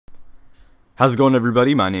How's it going,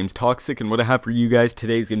 everybody? My name's ToxSikh, and what I have for you guys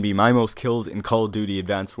today is going to be my most kills in Call of Duty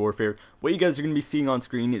Advanced Warfare. What you guys are going to be seeing on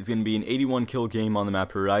screen is going to be an 81 kill game on the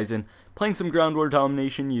map Horizon, playing some ground war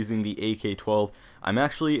domination using the AK-12. I'm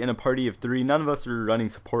actually in a party of 3. None of us are running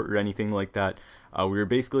support or anything like that. We were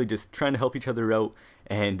basically just trying to help each other out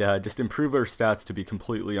and just improve our stats, to be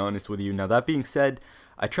completely honest with you. Now, that being said,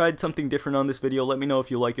 I tried something different on this video. Let me know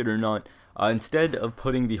if you like it or not. Instead of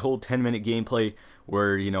putting the whole 10-minute gameplay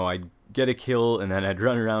where, I'd get a kill and then I'd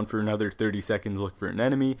run around for another 30 seconds, look for an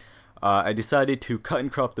enemy, I decided to cut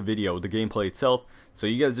and crop the video, the gameplay itself. So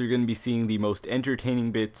you guys are going to be seeing the most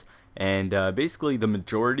entertaining bits and basically the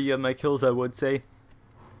majority of my kills, I would say.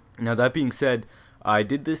 Now, that being said, I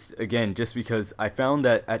did this again just because I found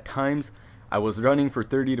that at times I was running for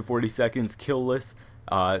 30 to 40 seconds killless,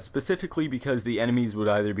 specifically because the enemies would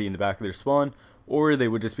either be in the back of their spawn or they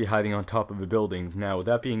would just be hiding on top of a building. Now, with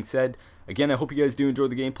that being said, again, I hope you guys do enjoy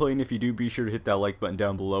the gameplay, and if you do, be sure to hit that like button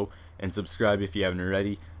down below and subscribe if you haven't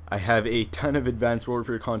already. I have a ton of Advanced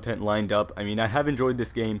Warfare content lined up. I mean, I have enjoyed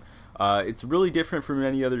this game. It's really different from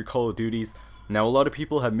any other Call of Duties. Now, a lot of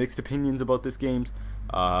people have mixed opinions about this game.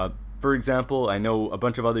 For example, I know a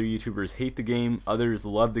bunch of other YouTubers hate the game, others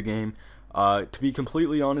love the game. To be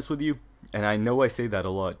completely honest with you, and I know I say that a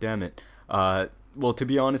lot, damn it. Well, to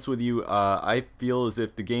be honest with you, I feel as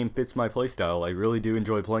if the game fits my playstyle. I really do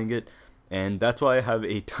enjoy playing it, and that's why I have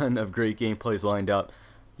a ton of great gameplays lined up.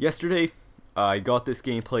 Yesterday, I got this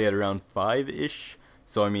gameplay at around 5-ish,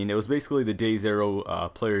 so I mean, it was basically the day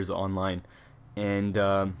 0 players online, and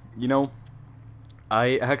I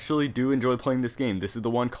actually do enjoy playing this game. This is the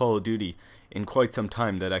one Call of Duty in quite some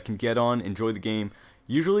time that I can get on, enjoy the game.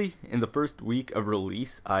 Usually, in the first week of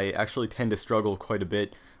release, I actually tend to struggle quite a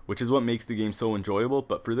bit, which is what makes the game so enjoyable.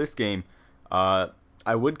 But for this game, I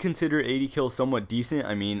would consider 80 kills somewhat decent.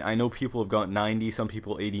 I mean, I know people have got 90, some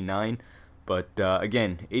people 89, but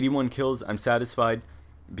again, 81 kills, I'm satisfied,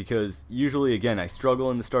 because usually, again, I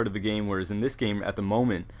struggle in the start of the game, whereas in this game, at the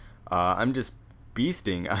moment, I'm just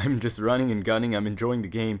beasting. I'm just running and gunning. I'm enjoying the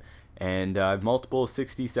game, and I have multiple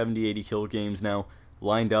 60, 70, 80 kill games now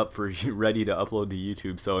lined up for ready to upload to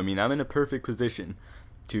YouTube. So I mean, I'm in a perfect position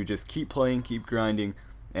to just keep playing, keep grinding,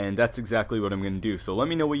 and that's exactly what I'm going to do. So let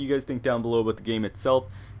me know what you guys think down below about the game itself.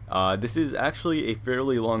 This is actually a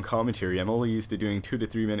fairly long commentary. I'm only used to doing 2 to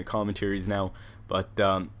 3 minute commentaries now, but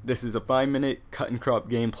this is a 5-minute cut and crop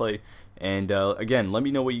gameplay. And again, let me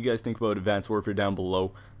know what you guys think about Advanced Warfare down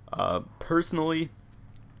below. Personally,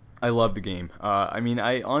 I love the game. I mean,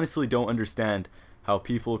 I honestly don't understand how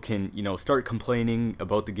people can, start complaining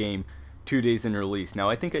about the game 2 days in release. Now,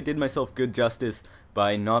 I think I did myself good justice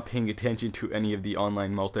by not paying attention to any of the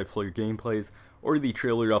online multiplayer gameplays or the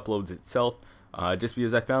trailer uploads itself, just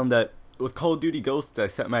because I found that with Call of Duty Ghosts, I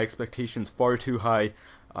set my expectations far too high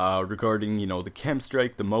regarding, the chem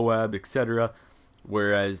strike, the Moab, etc.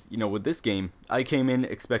 Whereas, with this game, I came in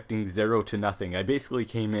expecting 0 to nothing. I basically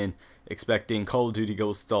came in expecting Call of Duty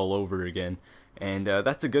Ghosts all over again. And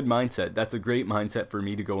that's a good mindset. That's a great mindset for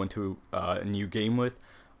me to go into a new game with.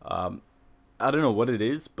 I don't know what it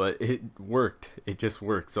is, but it worked. It just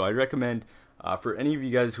worked. So I recommend for any of you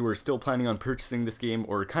guys who are still planning on purchasing this game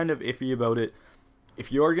or kind of iffy about it,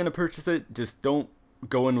 if you are going to purchase it, just don't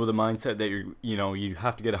go in with a mindset that you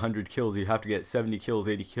have to get 100 kills, you have to get 70 kills,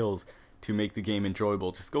 80 kills to make the game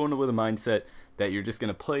enjoyable. Just go in with a mindset that you're just going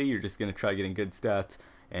to play, you're just going to try getting good stats,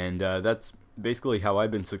 and that's basically how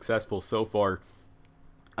I've been successful so far.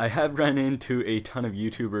 I have run into a ton of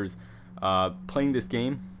YouTubers playing this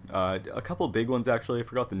game, a couple big ones actually, I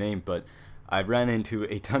forgot the name, but I've ran into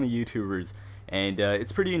a ton of YouTubers, and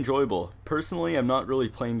it's pretty enjoyable. Personally, I'm not really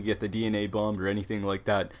playing to get the DNA bombed or anything like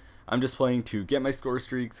that. I'm just playing to get my score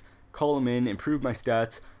streaks, call them in, improve my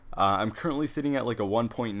stats. I'm currently sitting at like a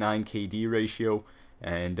 1.9 KD ratio,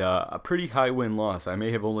 and a pretty high win-loss. I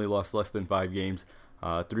may have only lost less than 5 games,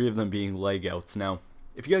 3 of them being leg outs. Now,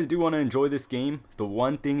 if you guys do want to enjoy this game, the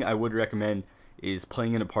one thing I would recommend is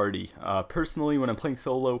playing in a party. Personally, when I'm playing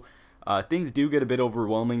solo, things do get a bit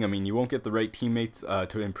overwhelming. I mean, you won't get the right teammates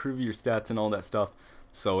to improve your stats and all that stuff.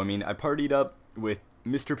 So, I mean, I partied up with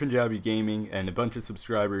Mr. Punjabi Gaming and a bunch of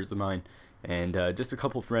subscribers of mine, and just a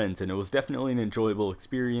couple friends, and it was definitely an enjoyable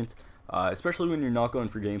experience, especially when you're not going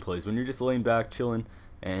for gameplays. When you're just laying back, chilling,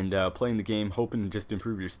 and playing the game, hoping to just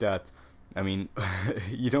improve your stats. I mean,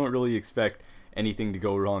 you don't really expect anything to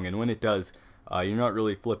go wrong, and when it does, you're not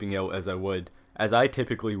really flipping out as I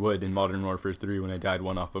typically would in Modern Warfare 3 when I died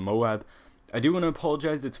one off of Moab. I do want to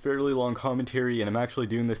apologize, it's fairly long commentary, and I'm actually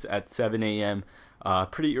doing this at 7 a.m.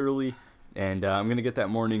 Pretty early, and I'm going to get that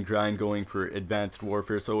morning grind going for Advanced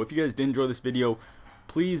Warfare. So if you guys did enjoy this video,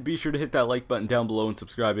 please be sure to hit that like button down below and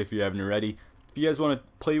subscribe if you haven't already. If you guys want to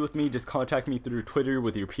play with me, just contact me through Twitter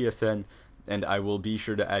with your PSN, and I will be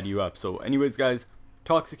sure to add you up. So anyways, guys,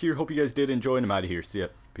 ToxSikh here. Hope you guys did enjoy, and I'm out of here. See ya.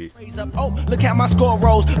 Peace. Oh, look how my score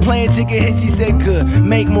rolls. Playing chicken hits, he said good.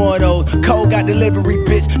 Make more of those. Cole got delivery,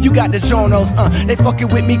 bitch. You got the journos. They fucking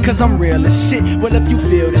with me cause I'm real as shit. Well, if you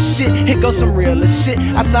feel the shit, here goes some real as shit.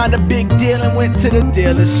 I signed a big deal and went to the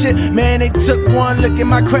dealership. Man, they took one look at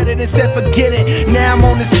my credit and said forget it. Now I'm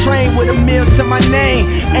on this train with a meal to my name.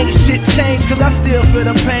 Ain't shit changed cause I still feel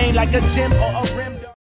the pain like a gym or a